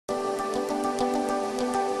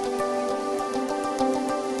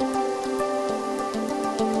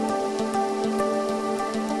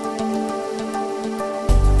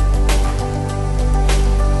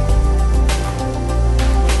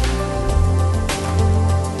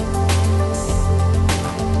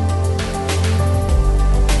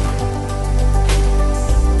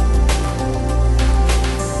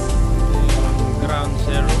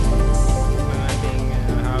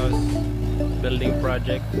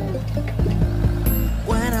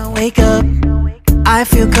When I wake up, I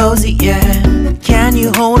feel cozy, yeah. Can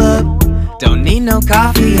you hold up? Don't need no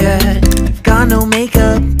coffee yet. I've got no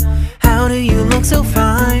makeup. How do you look so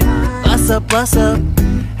fine? Bust up, bust up.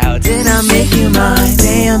 How did I make you mine?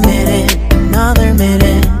 Stay a minute, another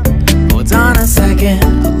minute. Hold on a second,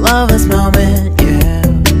 I love this moment, yeah.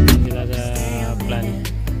 Stay a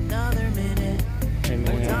minute, another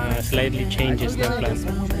minute. Slightly changes the plan.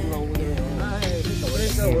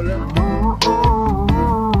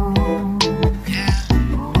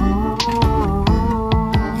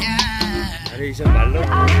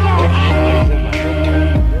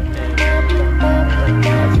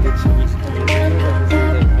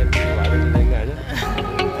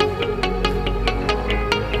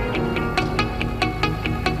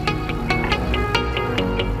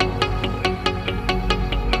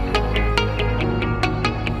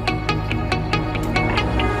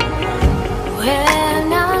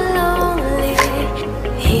 When I'm lonely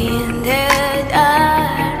in the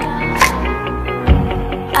dark,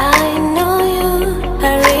 I know you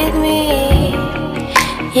are with me,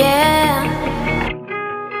 yeah.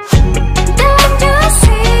 Don't you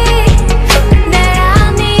see that I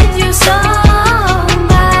need you so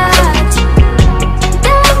much?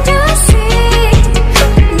 Don't you see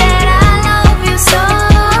that I love you so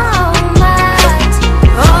much?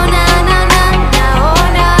 Oh na na na na, oh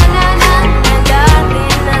na na na na,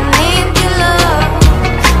 darling, I need your love.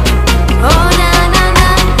 Oh na na na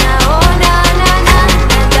na, oh na na na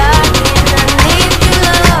na, darling, I need your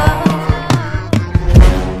love.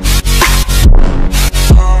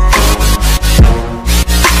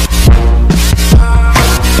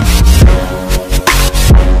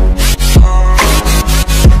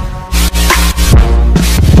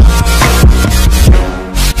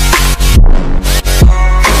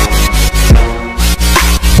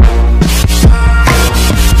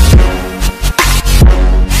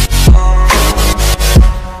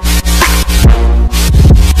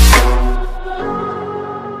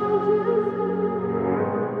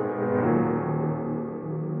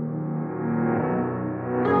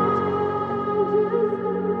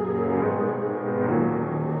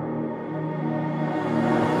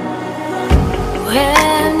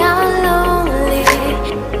 When I'm lonely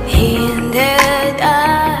in the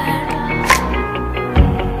dark,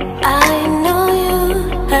 I know you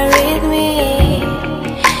are with me,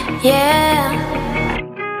 yeah.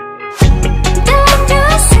 Don't you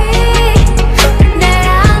see that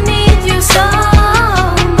I need you so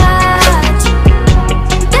much?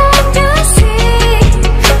 Don't you see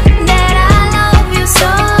that I love you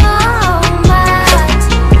so much?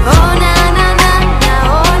 Oh na na na na,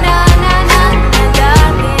 oh na na na na,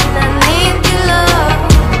 darling, I need your love.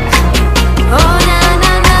 Oh na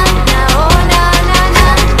na na na, oh na na na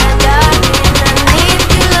na, darling, I need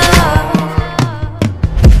your love.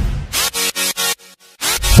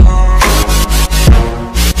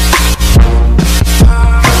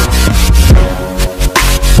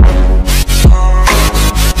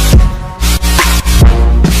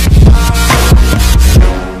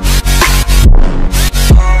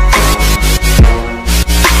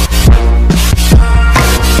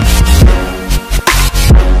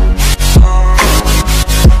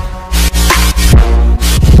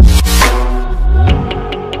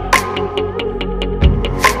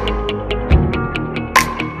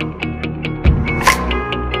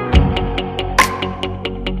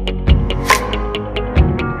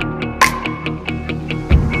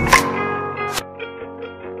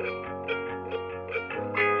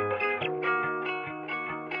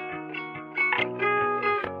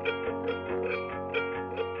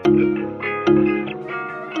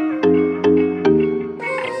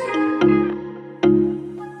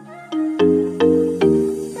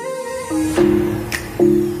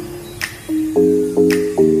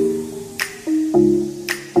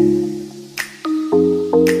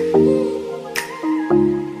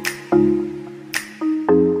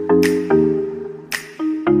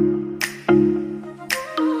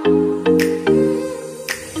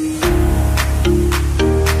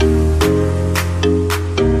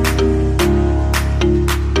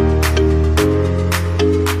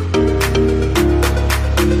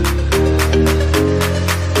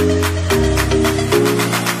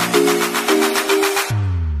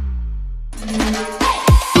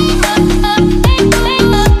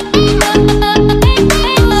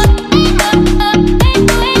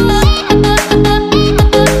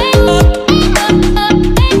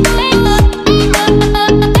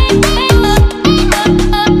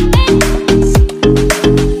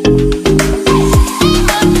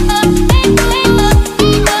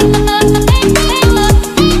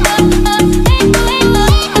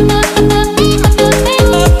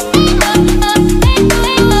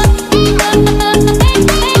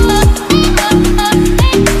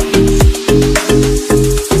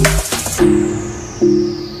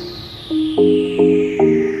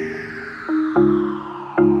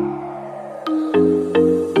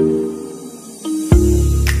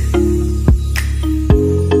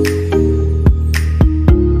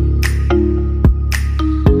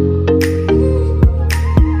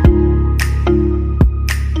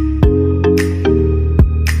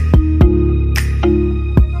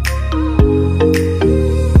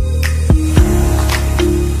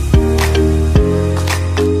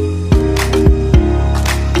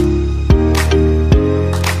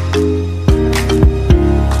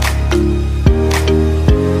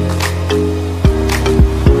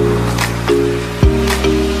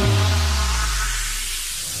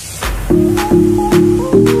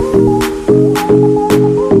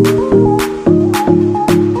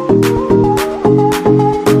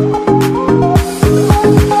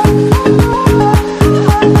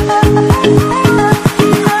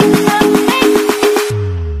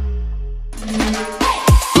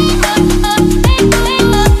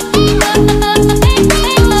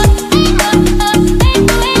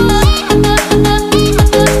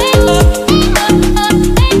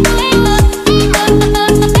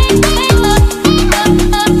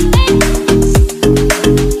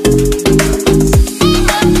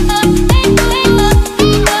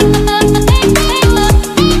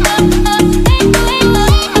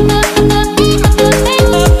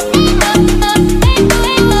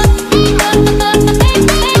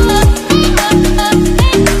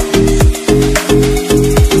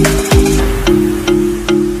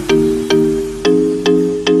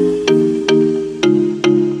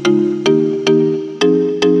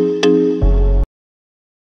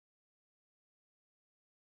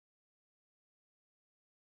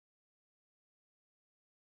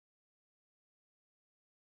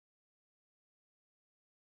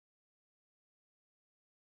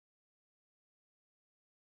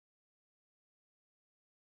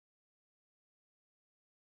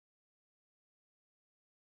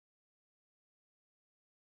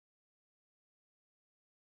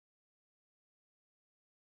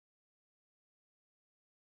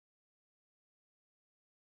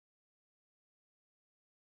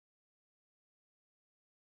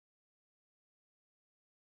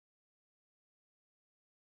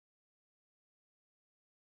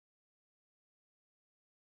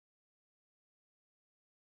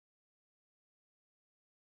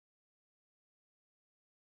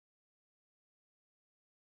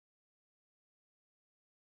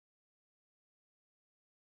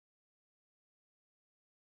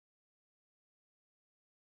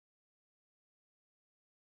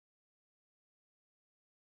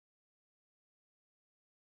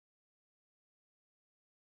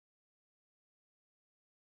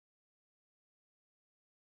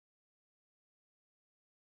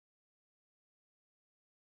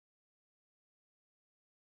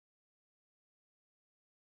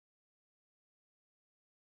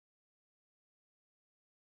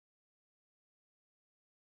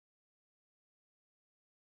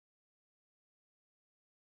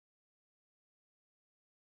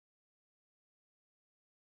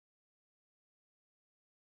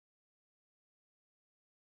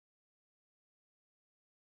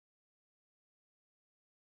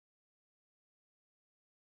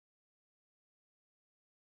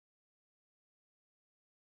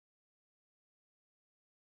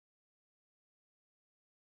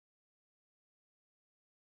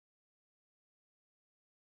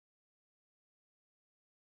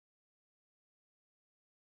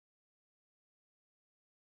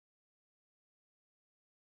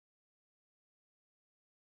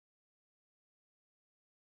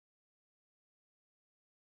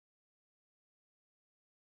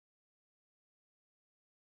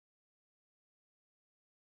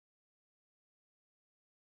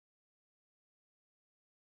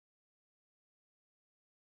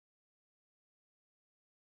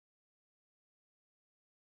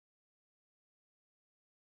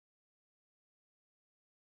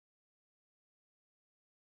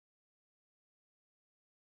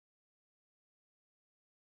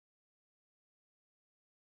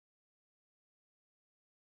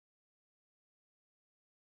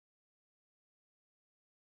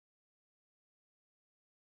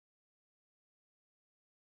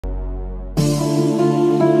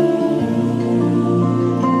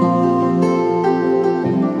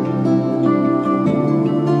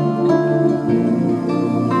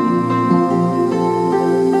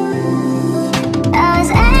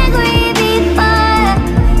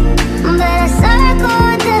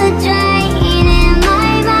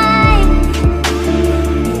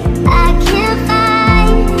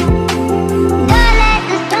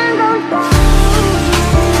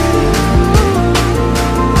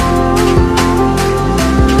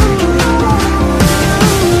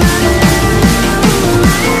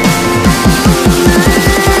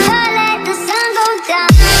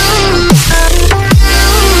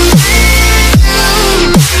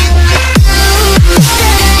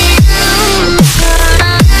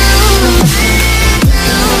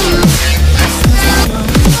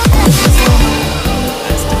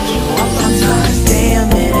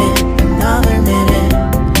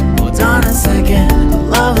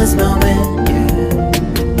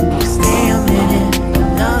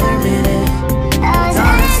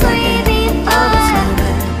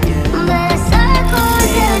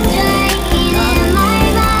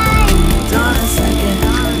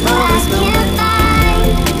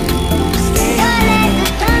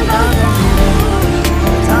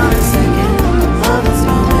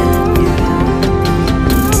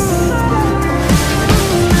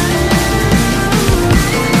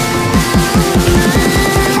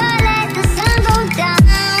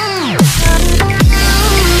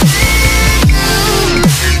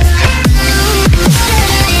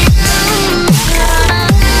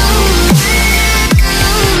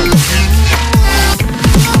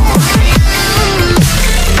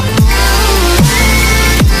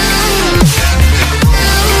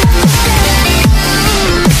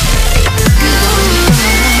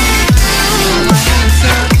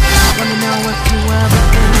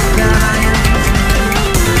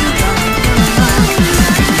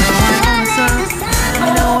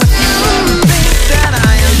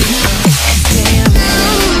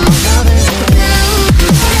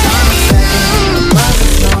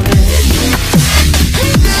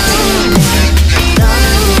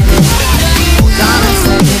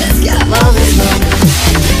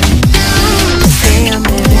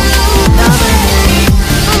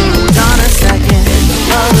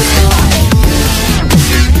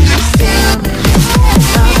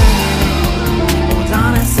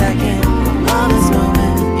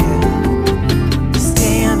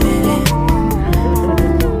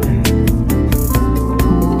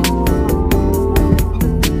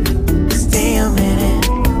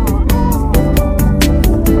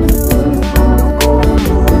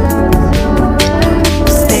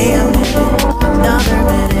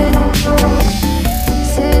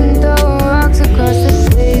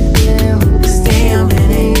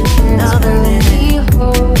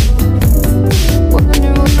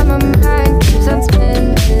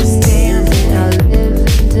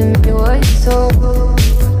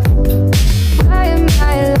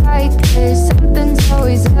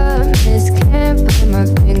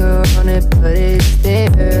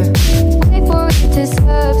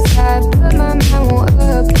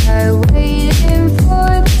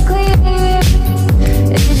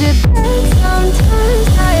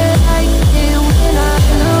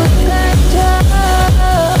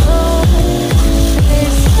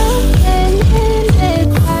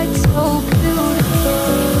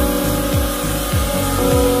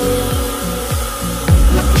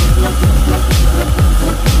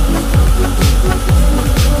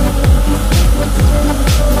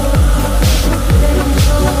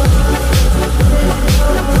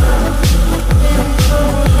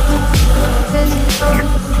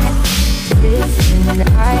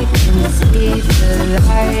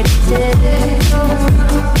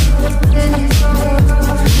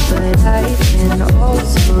 can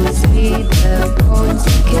also see the bones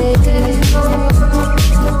decay.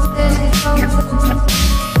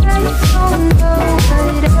 I don't know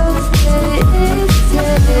what else there is to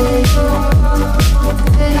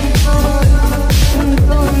I'm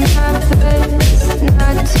doing my best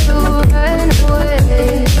not to run away.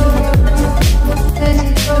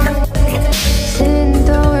 Sitting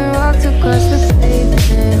down and walked across the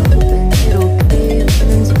pavement, hoping little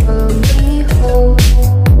pavements follow me home.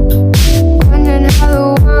 Wondering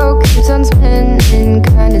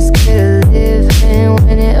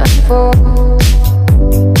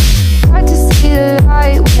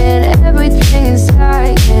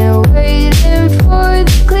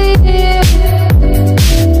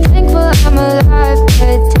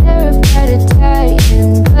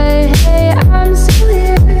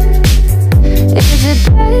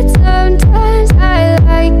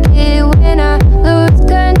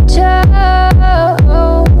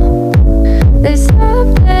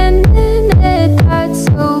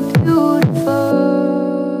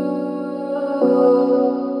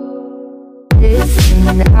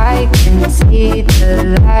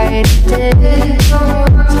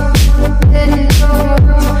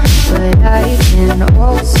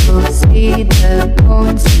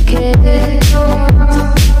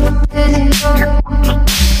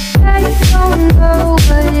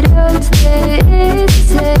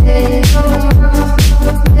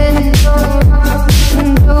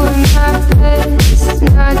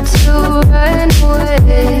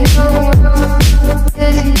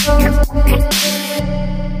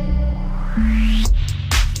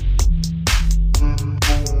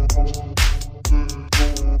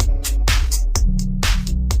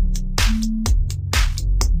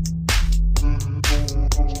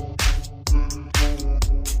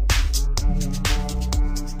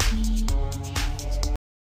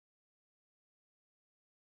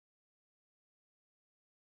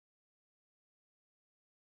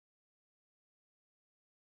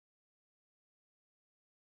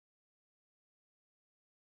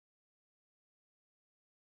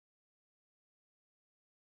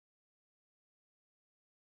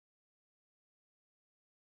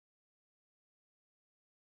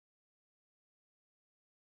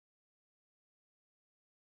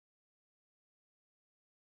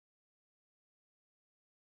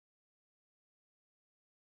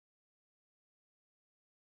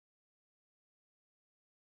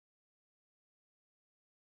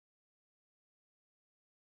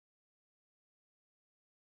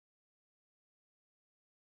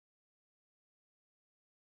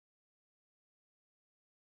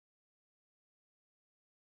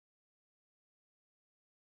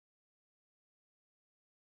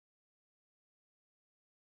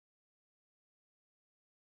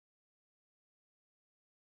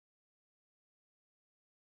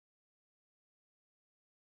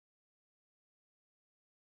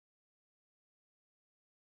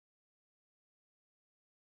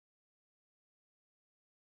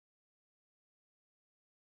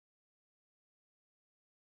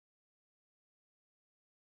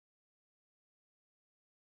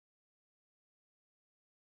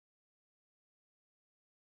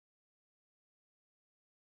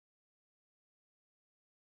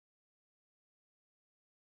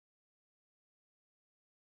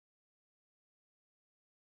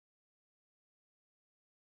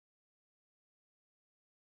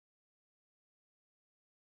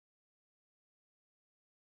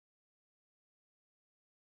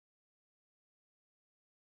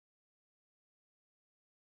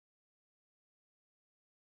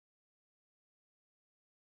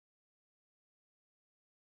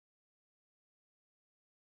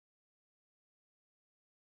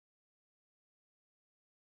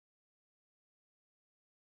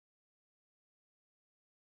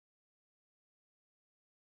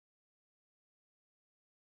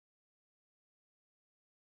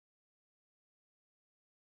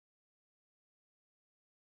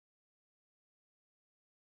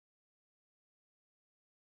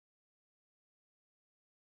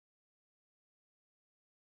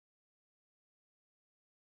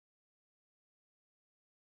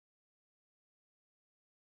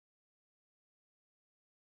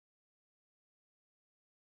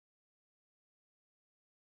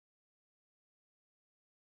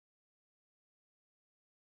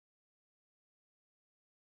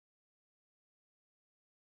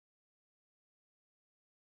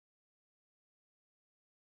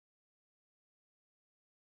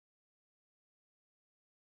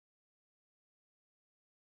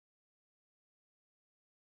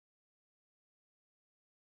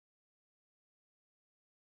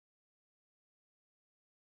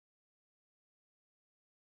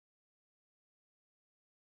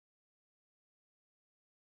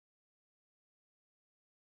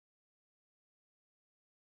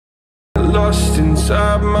lost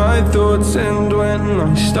inside my thoughts, and when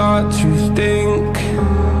I start to think,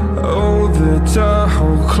 oh, the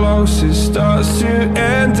tunnel close, it starts to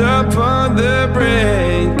end up on the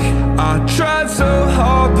brink. I tried so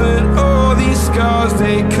hard, but all these scars,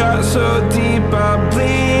 they cut so deep, I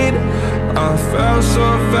bleed. I fell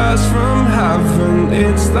so fast from heaven,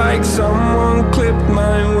 it's like someone clipped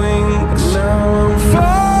my wings. Now I'm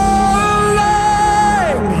falling,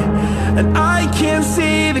 and I can't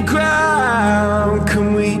see the ground.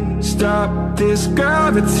 Can we stop this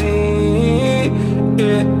gravity?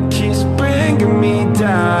 It keeps bringing me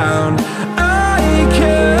down. I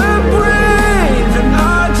can't breathe, and I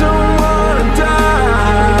don't wanna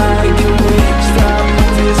die. Can we stop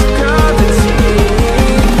this gravity?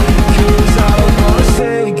 'Cause I don't wanna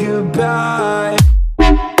say goodbye.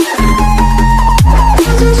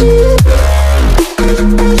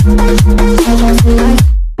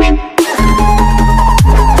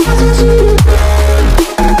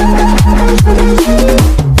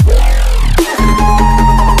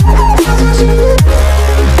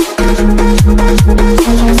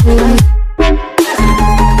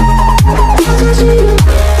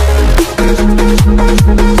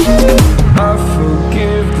 I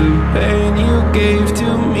forgive the pain you gave to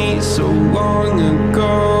me so long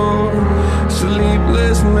ago.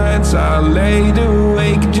 Sleepless nights I laid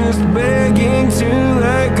awake just begging to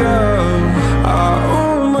let go. I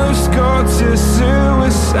almost got to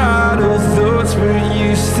suicidal thoughts, but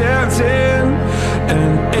you stepped in.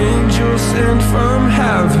 An angel sent from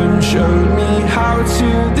heaven showed me how to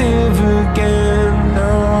live again.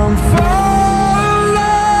 Now I'm falling,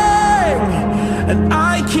 and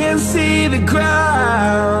I can't see the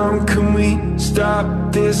ground. Can we stop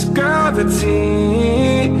this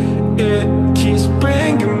gravity? It keeps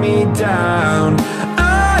bringing me down.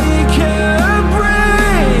 I can't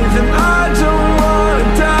breathe, and I don't wanna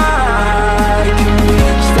die. Can we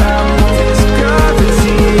stop this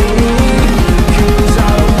gravity? 'Cause I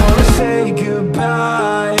don't wanna say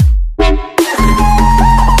goodbye.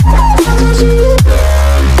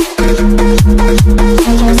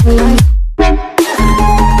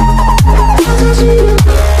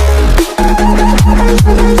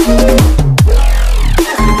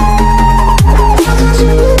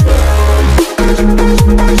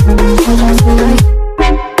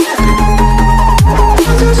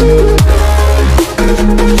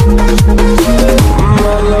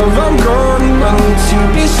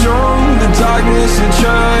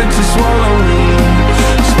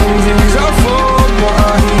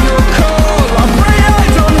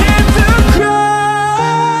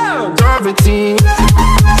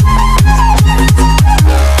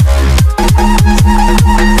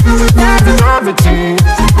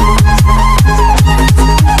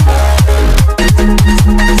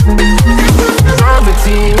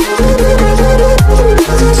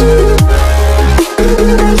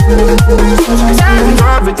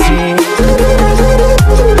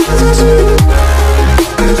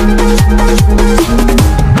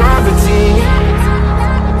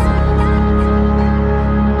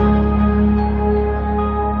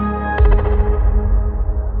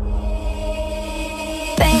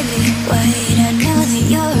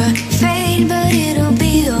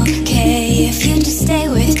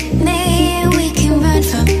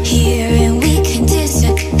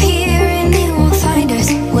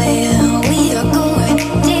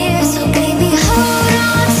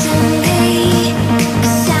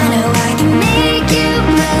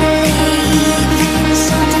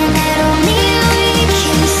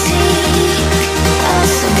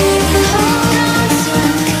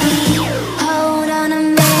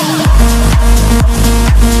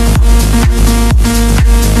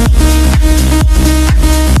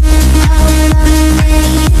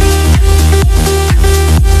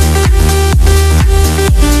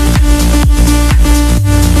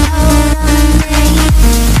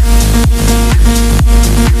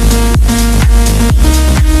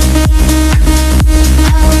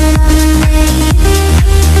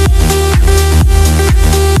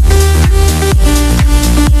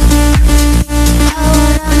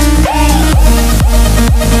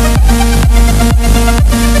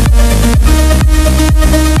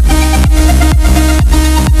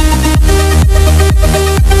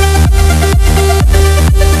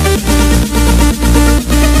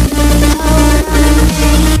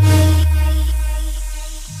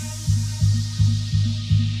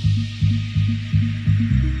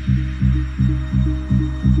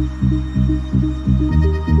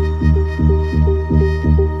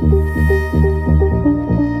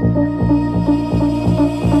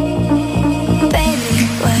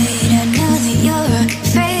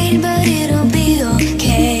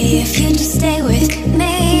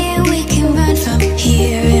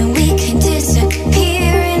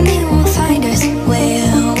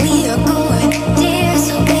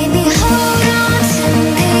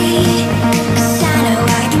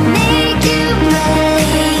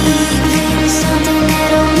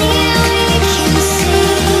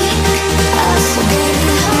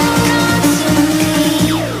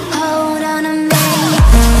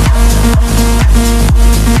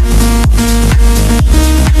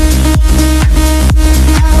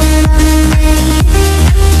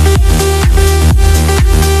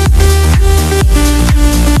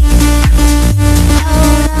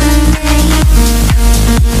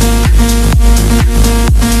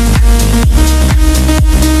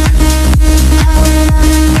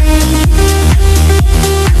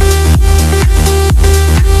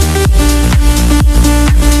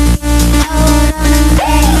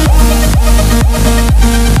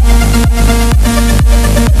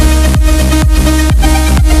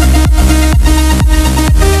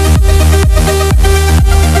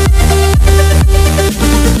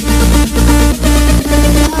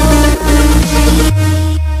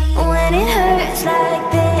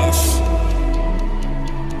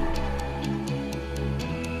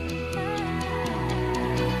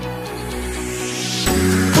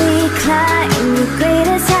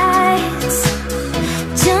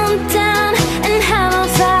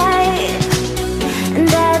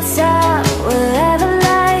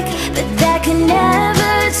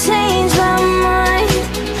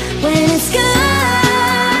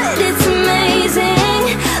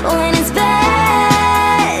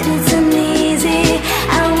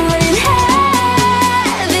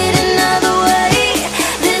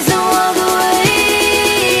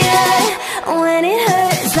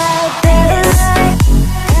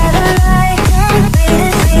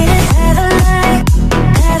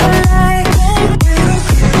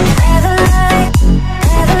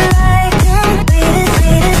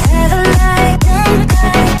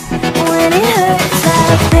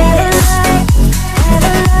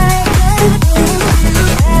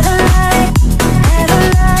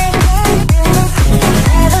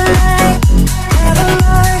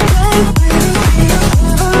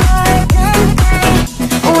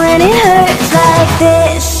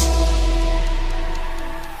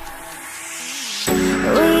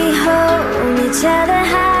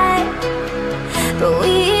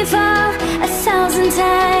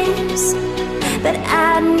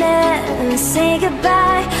 say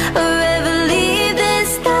goodbye or ever leave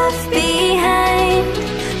this stuff behind.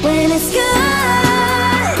 When it's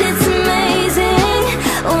good, it's amazing.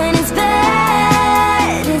 When it's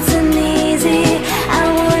bad, it's uneasy. I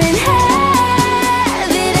wouldn't have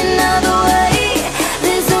it another way.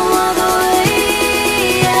 There's no other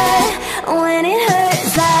way, yeah. When it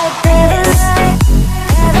hurts like this,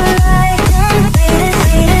 never like, beat it,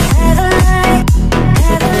 never like,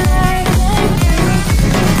 never like,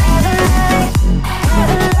 never like,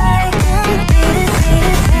 never like, beat it,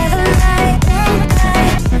 never like,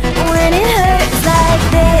 when it hurts like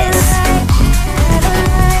this, never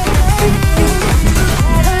like,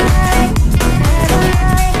 never like, never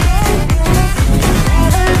like,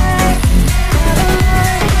 never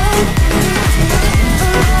like,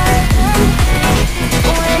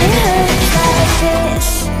 when it hurts like this.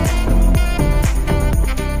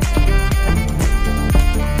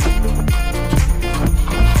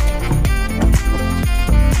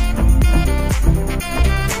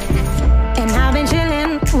 And I've been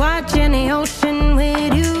chillin', watching the ocean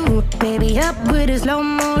with you. Baby, up with a slow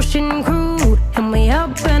motion crew. And we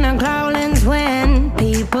up in our growlings when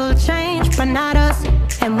people change, but not us.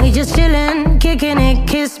 And we just chillin', kicking it,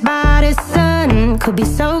 kissed by the sun. Could be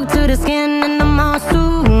soaked to the skin in the mall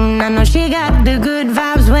soon. I know she got the good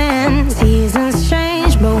vibes when seasons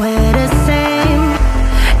change, but we're the same.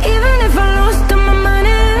 Even if I lost all my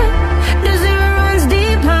money, the zero runs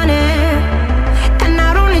deep, honey. And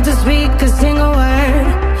I don't need to speak a single word,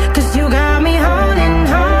 'cause you got me holding,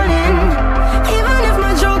 holding. Even if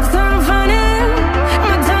my jokes aren't funny,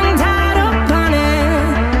 my tongue tied up on it.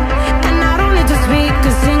 And I don't need to speak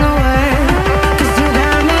a single word, 'cause you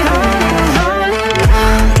got me holding, holding.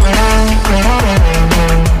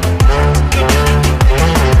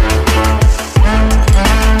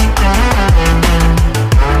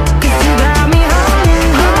 'Cause you got me holding,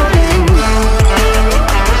 holding.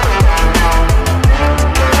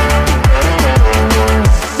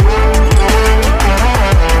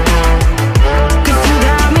 'Cause you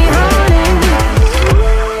got me holding.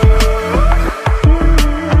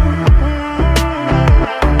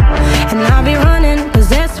 And I'll be running,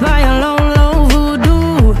 possessed by a low, low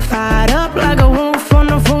voodoo. Fired up like a wolf on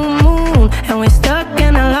a full moon. And we're stuck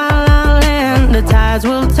in a la la land. The tides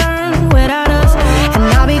will turn without us. And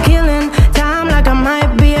I'll be killing time like I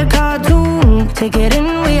might be a cartoon. Take it in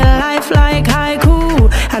real life like haiku.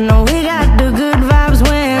 I know we got the good vibes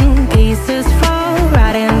when pieces fall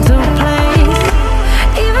right into place.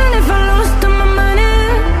 Even if I lost all my money,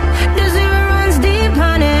 the zero runs deep,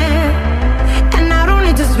 honey. And I don't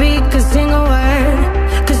need to speak a single word,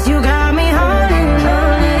 'cause you got me holding,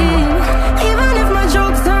 holding. Even if my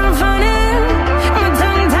jokes aren't funny, my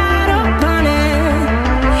tongue tied up on it.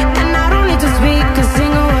 And I don't need to speak a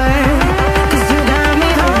single word, 'cause you got me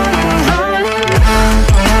holding, holding.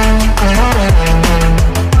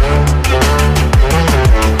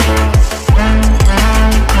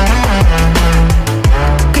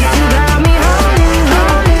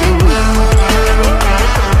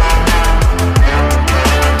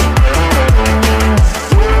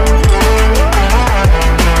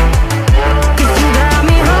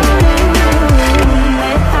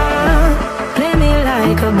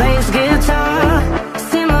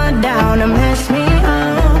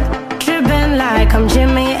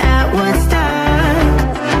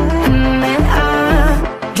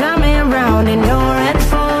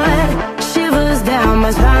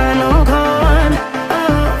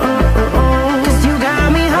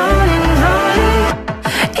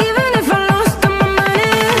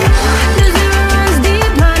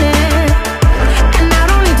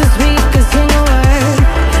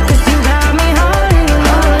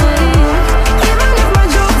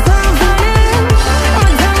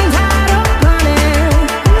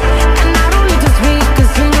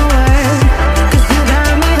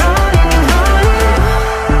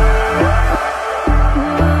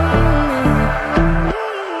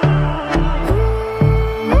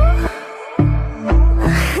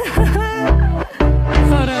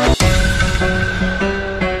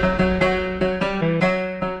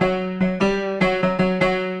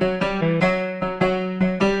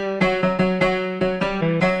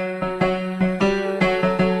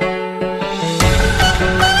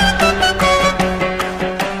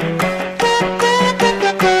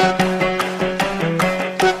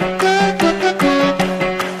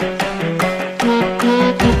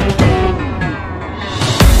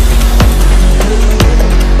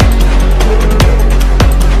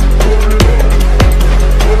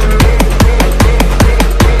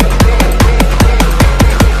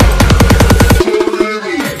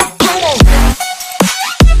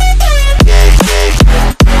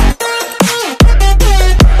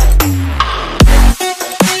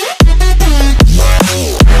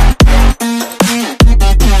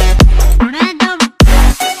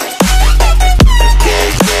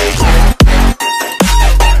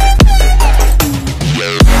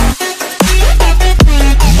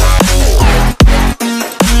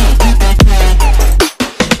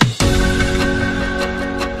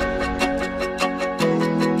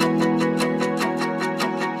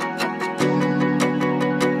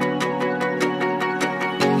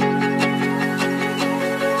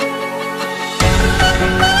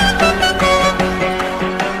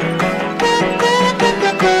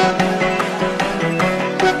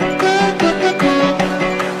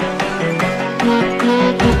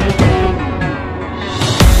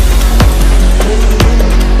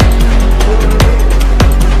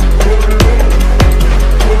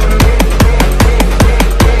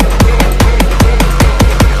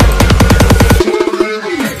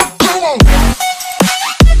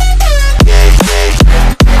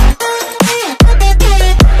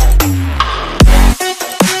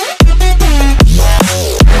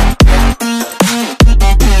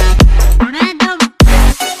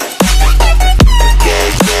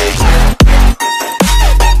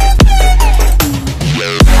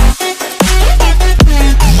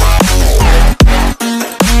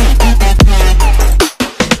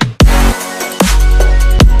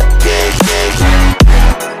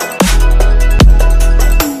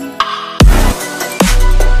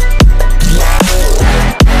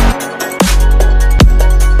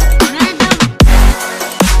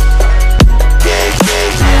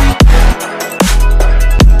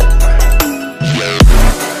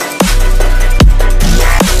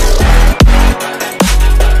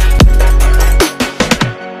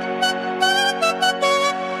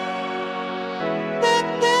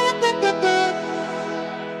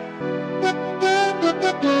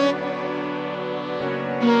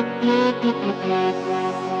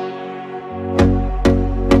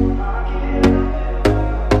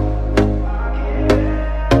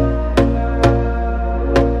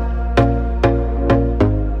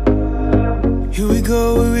 Here we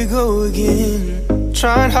go again.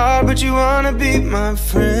 Trying hard, but you wanna be my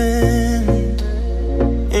friend.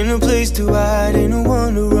 Ain't no place to hide, ain't no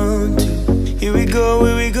one to run to. Here we go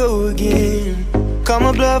again. Call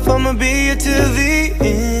my bluff, I'ma be here till the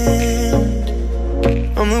end.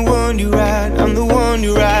 I'm the one you ride, I'm the one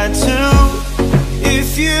you ride to.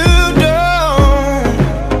 If you don't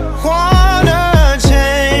wanna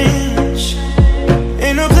change,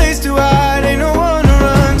 ain't no place to hide, ain't no one to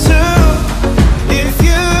run to. If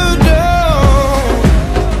you don't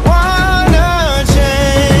wanna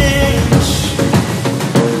change,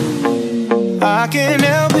 I can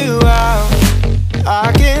help you out,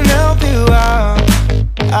 I can help you out,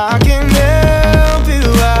 I can help you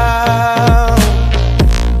out,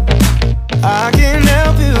 I can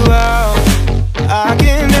help you out, I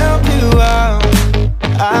can help you out,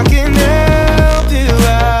 I can help you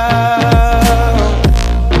out.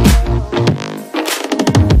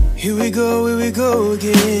 Here we go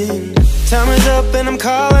again. Time is up and I'm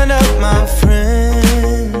calling up my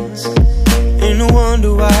friends. Ain't no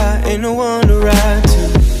wonder why, ain't no one to ride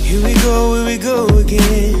to. Here we go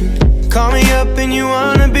again. Call me up and you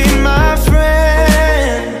wanna be my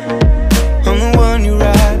friend. I'm the one you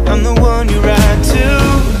ride, I'm the one you ride to.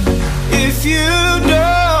 If you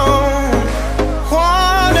don't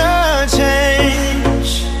wanna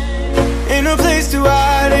change, ain't no place to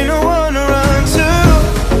hide, ain't no one to run to.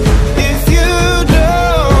 If you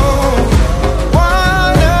don't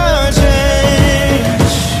wanna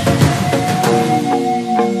change,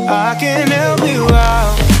 I can help you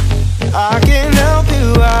out, I can help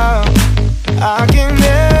you out, I can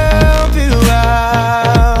help you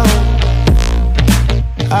out,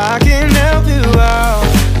 I can help you out,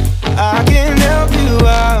 I can help you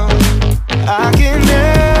out, I can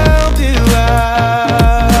help you out,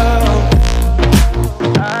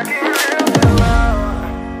 I can help you out,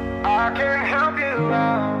 I can help you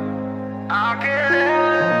out, I can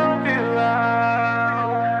help you out.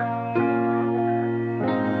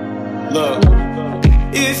 Look,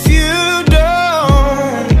 if you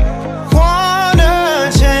don't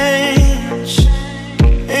wanna change,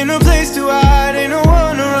 ain't no place to hide, ain't no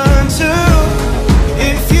one to run to.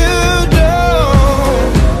 If you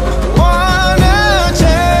don't wanna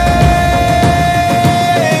change,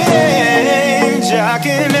 I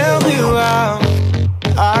can help you out,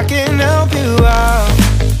 I can help you out,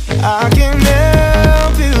 I can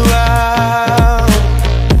help you out,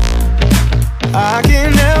 I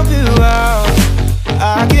can help you out,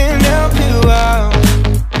 I can help you out,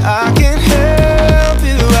 I can help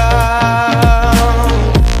you out.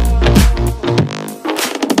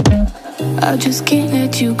 I just can't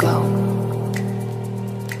let you go.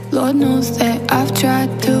 Lord knows that I've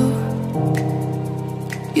tried to.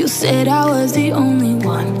 You said I was the only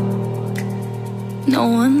one. No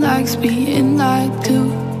one likes being lied to.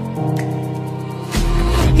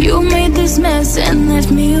 You made this mess and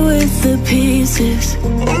left me with the pieces.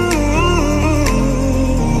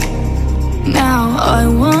 Now I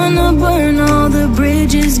wanna burn all the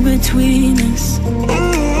bridges between us.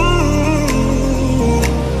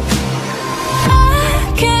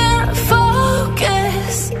 I can't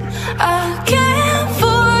focus, I can't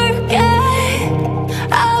forget.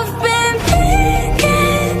 I've been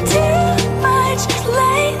thinking too much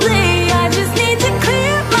lately. I just need to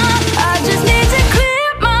clear my, I just need to clear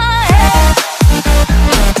my head.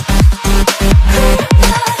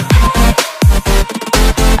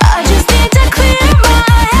 I just need to clear my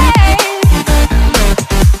head.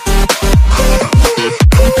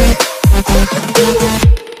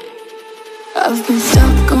 I've been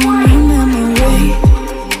stuck on your memory,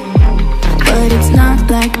 but it's not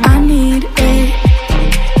like I need it.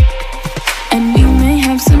 And we may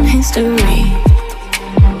have some history,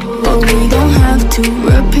 but we don't have to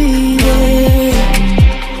repeat it.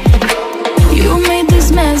 You made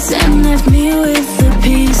this mess and left me with the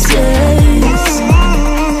pieces.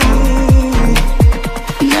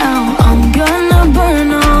 Now I'm gonna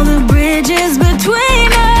burn all the bridges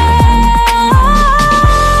between us.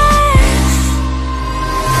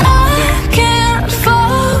 I can't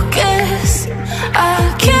focus, I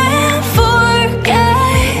can't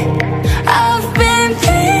forget. I've been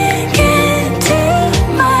thinking too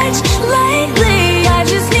much lately. I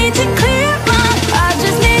just need to clear my, I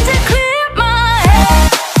just need to clear my head.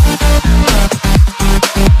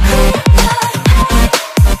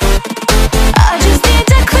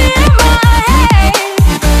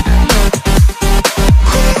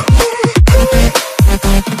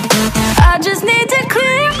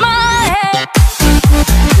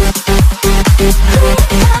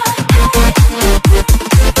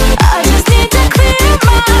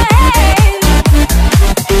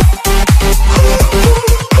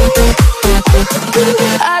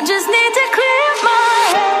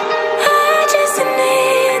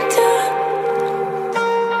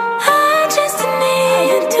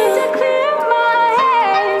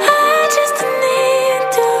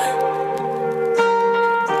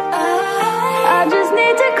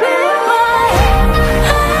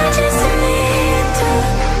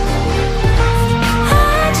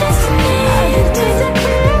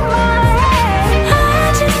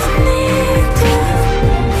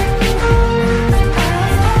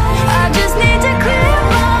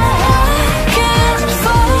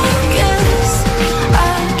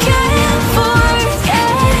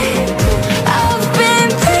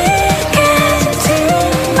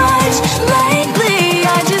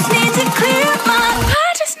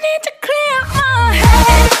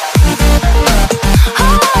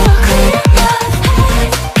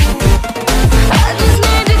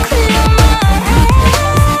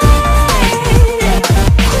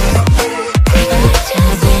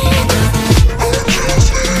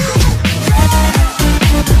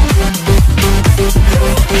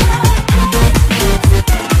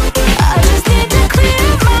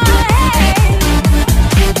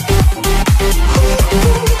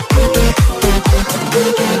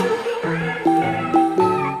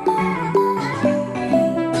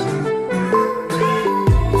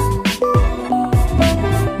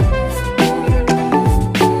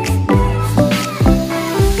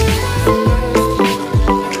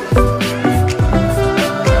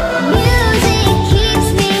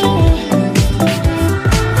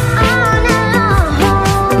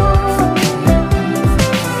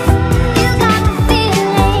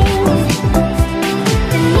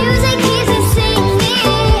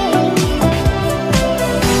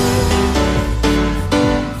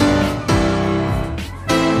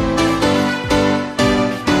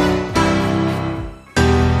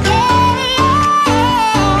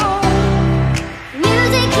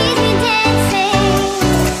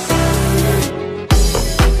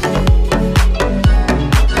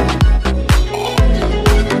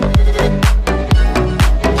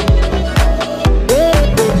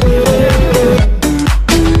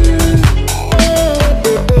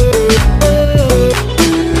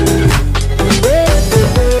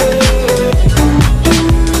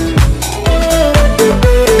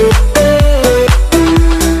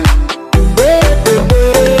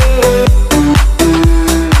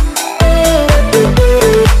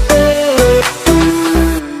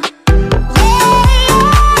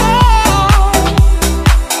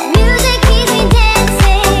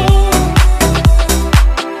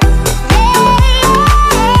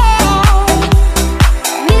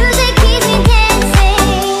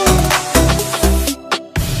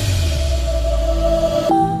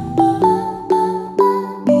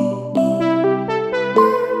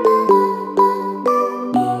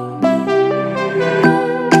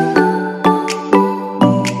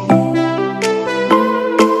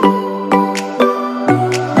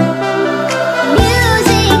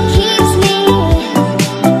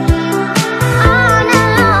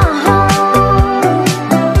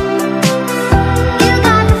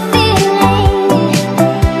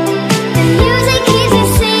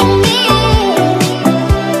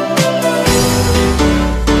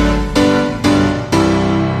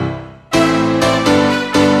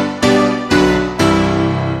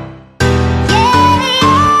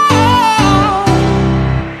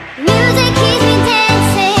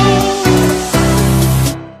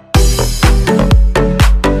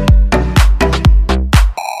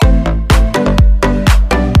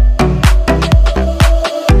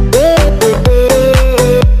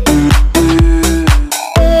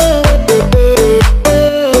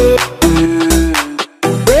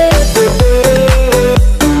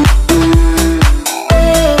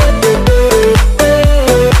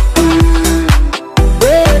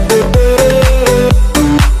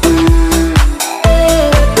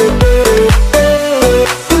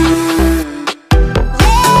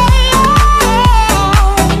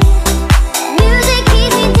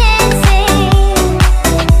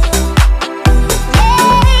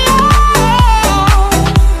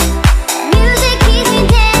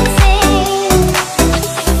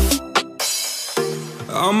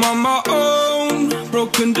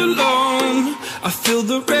 I feel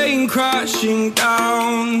the rain crashing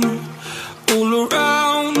down all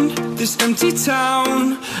around this empty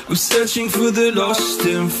town. I'm searching for the lost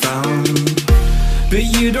and found, but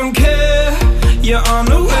you don't care, you're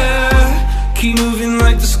unaware. Keep moving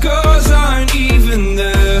like the scars aren't even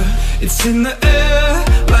there. It's in the air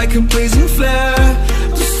like a blazing flare.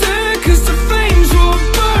 Just stare cause the flames will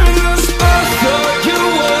burn us. I thought you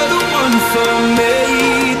were the one for me.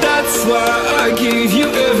 That's why I gave you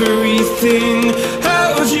everything.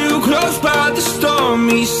 Held you close by the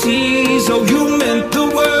stormy seas. Oh, you meant the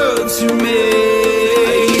world to me.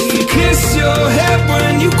 I used to kiss your head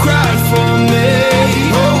when you cried for me.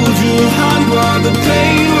 Hold your hand while the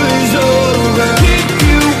pain was over. Keep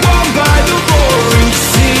you warm by the roaring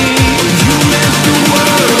sea. You meant the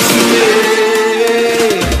world to me.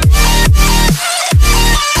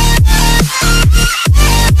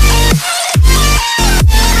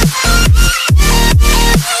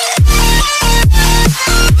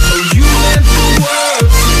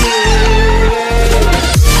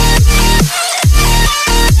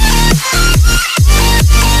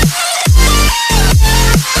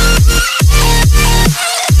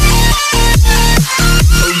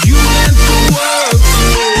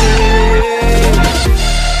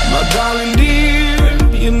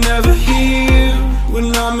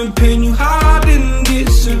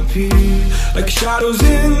 Like shadows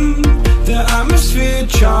in the atmosphere,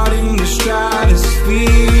 charting the stratosphere.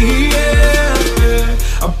 Yeah.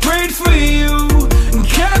 I prayed for you and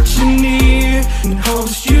kept you near, in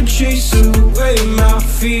hopes you'd chase away my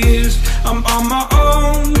fears. I'm on my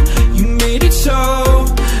own, you made it so,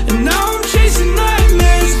 and now I'm chasing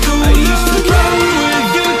nightmares through. I used to run with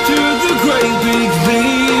you through the great big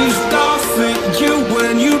leaves, laugh at you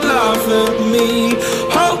when you laugh at me.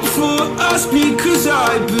 Hope for us because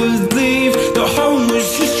I believe the home was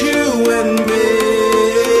just you and me.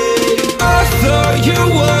 I thought you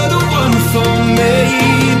were the one for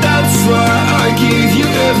me. That's why I gave you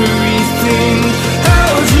everything.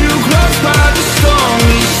 Held you close by the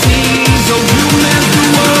stormy seas. Oh, you meant the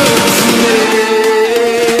world to me.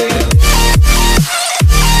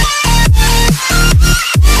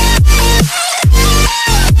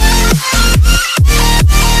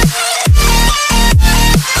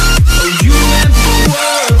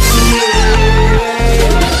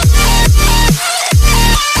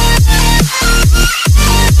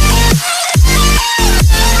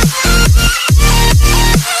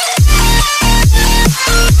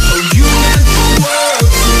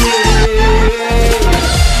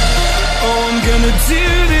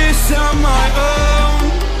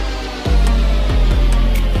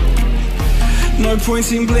 No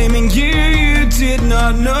point in blaming you, you did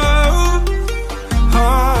not know.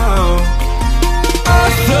 Oh. I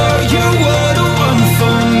thought you were the one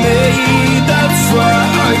for me. That's why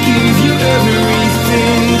I gave you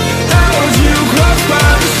everything. Held you close by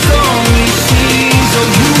the stormy seas. Oh,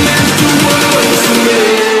 you meant the world to me.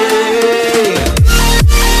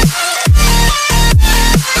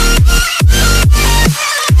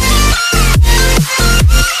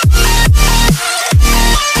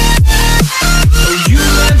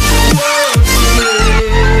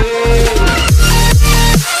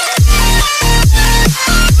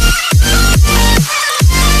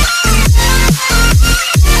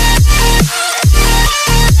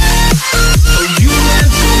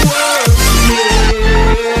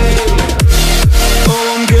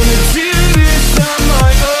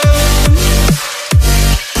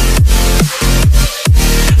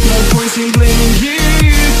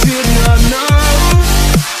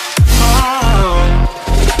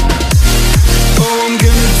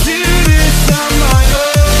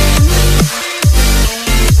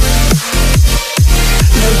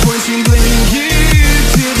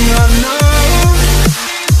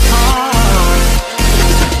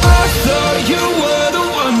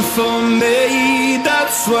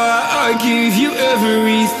 That's why I gave you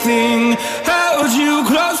everything. Held you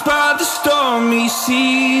close by the stormy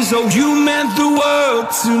seas. Oh, you meant the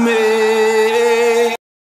world to me.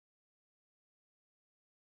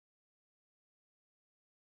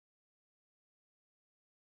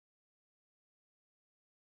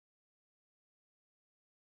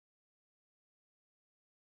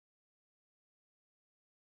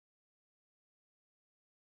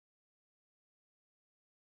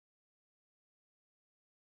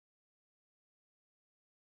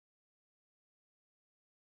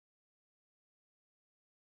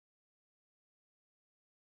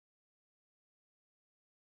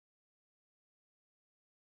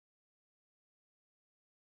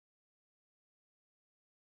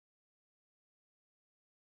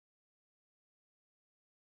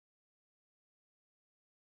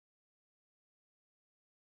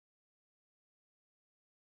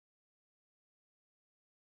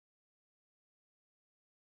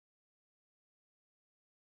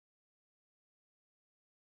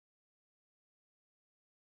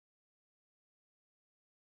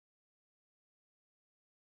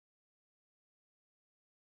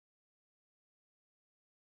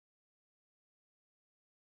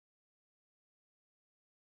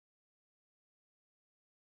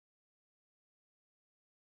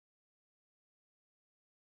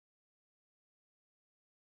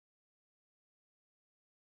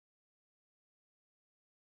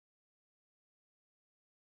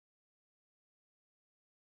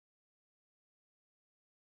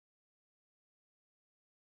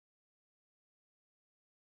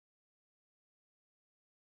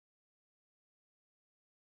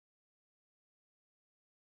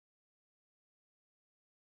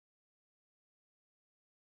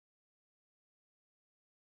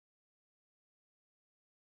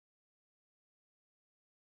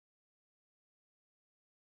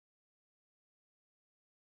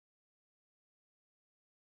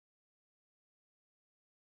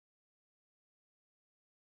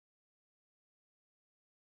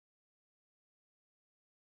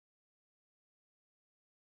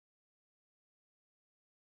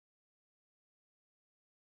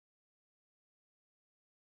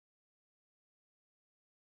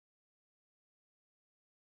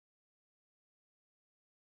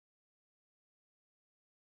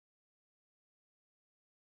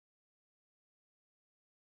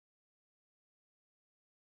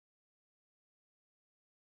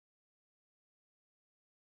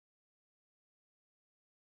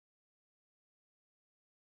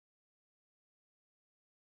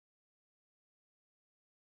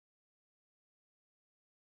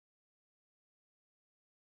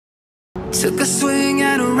 Took a swing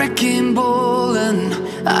at a wrecking ball and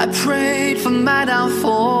I prayed for my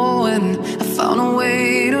downfall, and I found a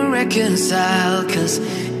way to reconcile, 'cause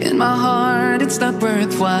in my heart it's not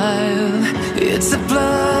worthwhile. It's a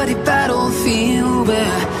bloody battlefield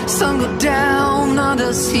where some go down,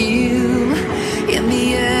 others heal. In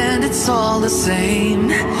the end it's all the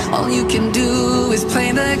same. All you can do is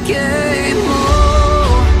play the game.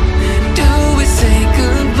 Oh, do we say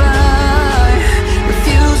goodbye?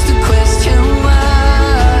 Refuse to question why.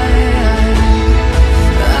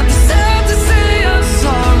 I'm sad to say I'm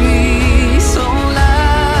sorry, so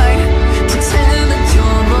lie. Pretend that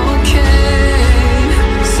you're okay.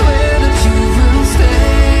 Swear that you will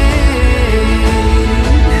stay.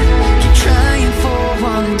 Keep trying for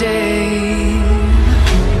one day.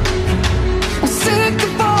 I'm sick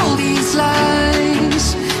of all these lies.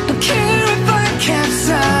 Don't care if I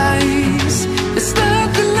capsize. There's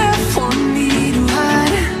nothing left for me to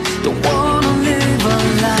hide. Don't wanna live a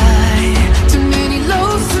lie. Too many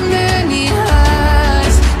lows, too many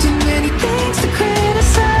highs. Too many things to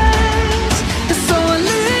criticize. And so I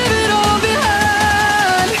leave it all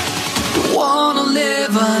behind. Don't wanna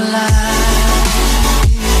live a lie.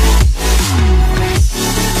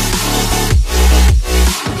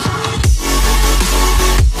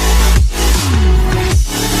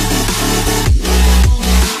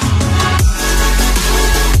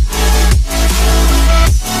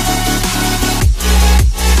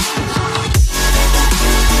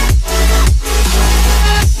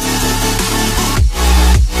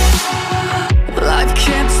 Life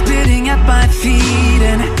kept spitting at my feet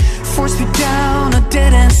and forced me down a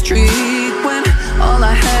dead-end street, when all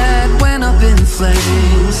I had went up in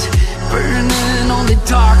flames, burning only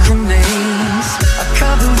dark remains. I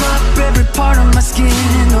cover up every part of my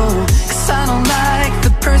skin, oh, 'cause I don't like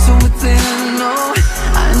the person within. Oh,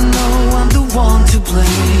 I know I'm the one to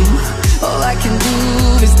blame. All I can do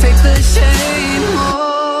is take the shame.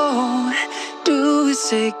 Oh, do we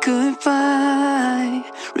say goodbye?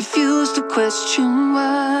 Refuse to question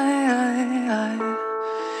why.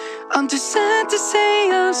 I'm too sad to say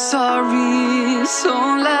I'm sorry, so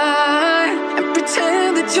lie and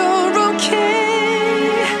pretend that you're okay.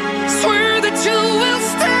 Swear that you will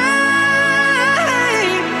stay.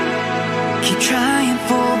 Keep trying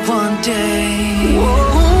for one day.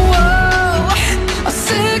 Whoa, I'm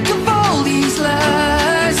sick of all these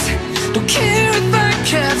lies. Don't care if I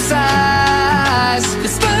capsize.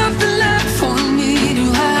 There's nothing left for me to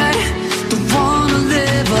hide. Don't wanna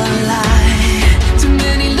live a lie. Too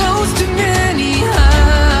many lows, too many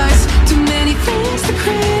highs. Too many things to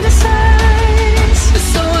criticize.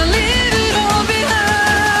 So I leave it all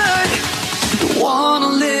behind. Don't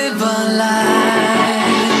wanna live a lie.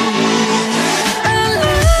 A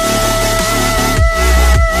lie.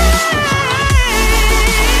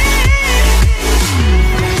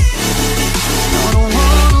 No, don't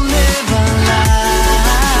wanna live a lie.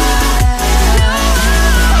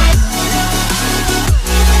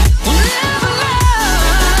 Live a lie.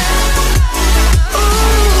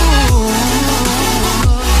 Ooh,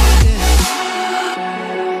 yeah.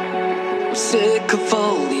 I'm sick of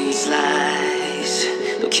all these lies.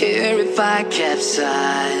 Don't care if I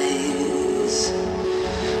capsize.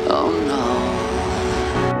 Oh no.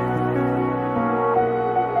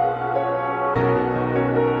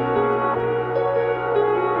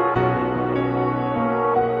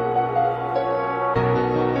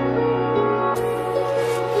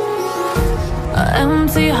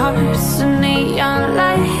 Empty hearts and neon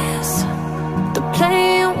lights, they're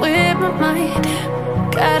playing with my mind.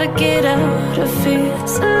 Gotta get out of here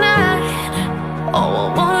tonight. Oh, I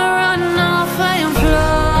wanna run off and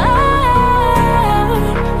fly.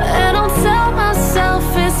 And I'll tell myself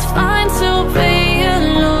it's fine to be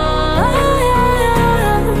alone,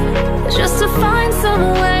 just to find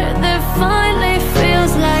somewhere that finally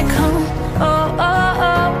feels like home. Oh, oh,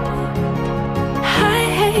 oh. I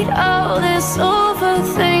hate all this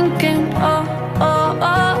overthinking. Oh, oh,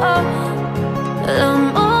 oh, oh. The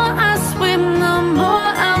more I swim, the more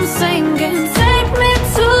I'm sinking. Take me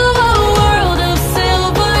to a world of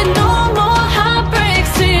silver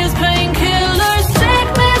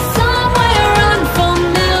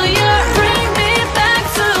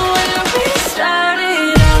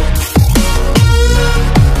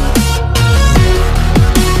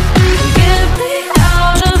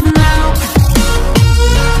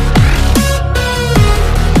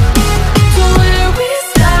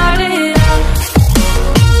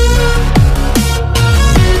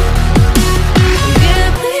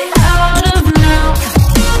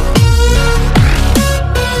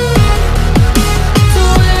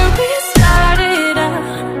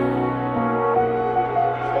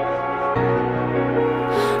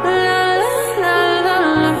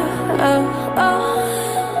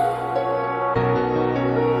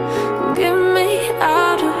Get me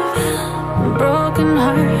out of broken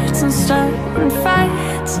hearts and starting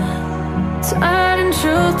fights, turning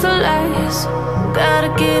truth to lies. Gotta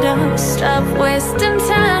get up, stop wasting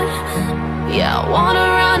time. Yeah, I wanna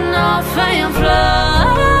run off and fly.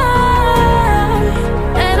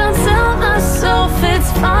 And I tell myself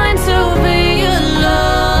it's fine to be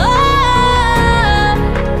alone,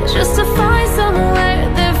 just to find somewhere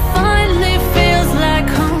that finally feels like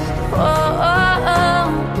home. Oh, oh, oh.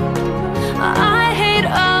 I hate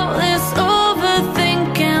all this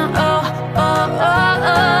overthinking. Oh, oh, oh,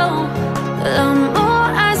 oh. The more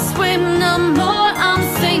I swim, the more I'm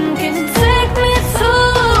sinking. Take me to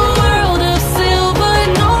a world of silver,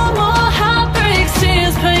 no more heartbreaks,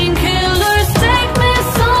 tears, painkillers. Take me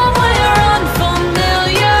somewhere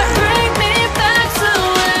unfamiliar, bring me back to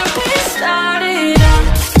where we started out.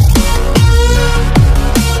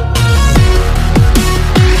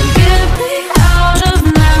 Get me out of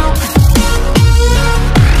now,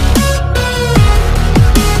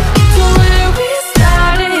 to where we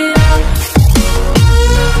started out.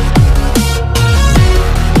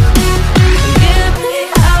 Get me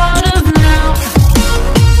out of now,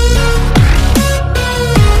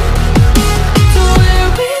 to where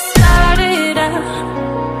we started out.